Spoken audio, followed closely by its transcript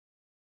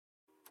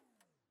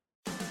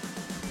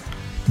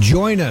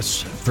Join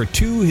us for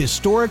 2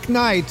 historic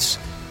nights,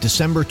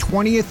 December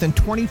 20th and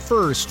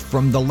 21st,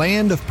 from the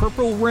land of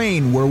Purple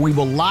Rain, where we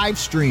will live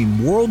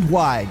stream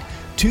worldwide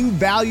 2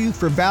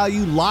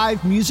 value-for-value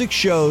live music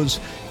shows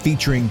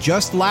featuring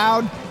Just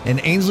Loud and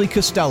Ainsley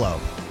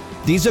Costello.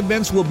 These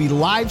events will be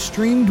live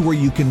streamed where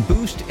you can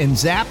boost and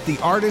zap the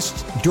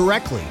artists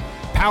directly,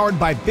 powered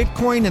by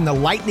Bitcoin and the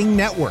Lightning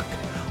Network.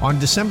 On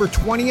December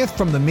 20th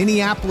from the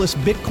Minneapolis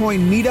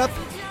Bitcoin Meetup,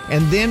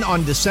 and then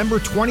on December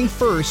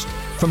 21st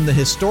from the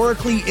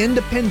historically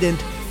independent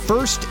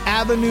First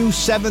Avenue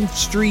 7th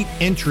Street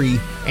entry,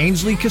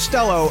 Ainsley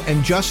Costello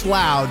and Just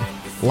Loud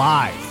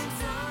live.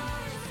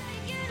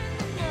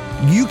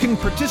 You can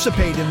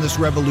participate in this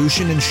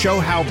revolution and show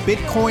how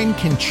Bitcoin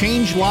can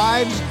change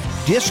lives,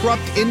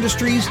 disrupt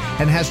industries,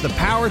 and has the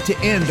power to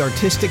end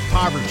artistic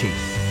poverty.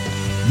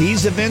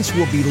 These events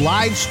will be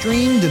live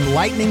streamed and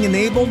Lightning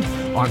enabled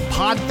on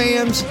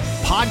PodFans,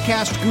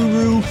 Podcast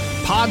Guru,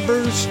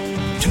 Podverse,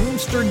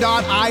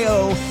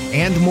 Tombster.io,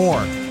 and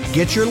more.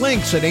 Get your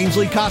links at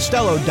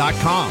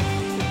AinsleyCostello.com.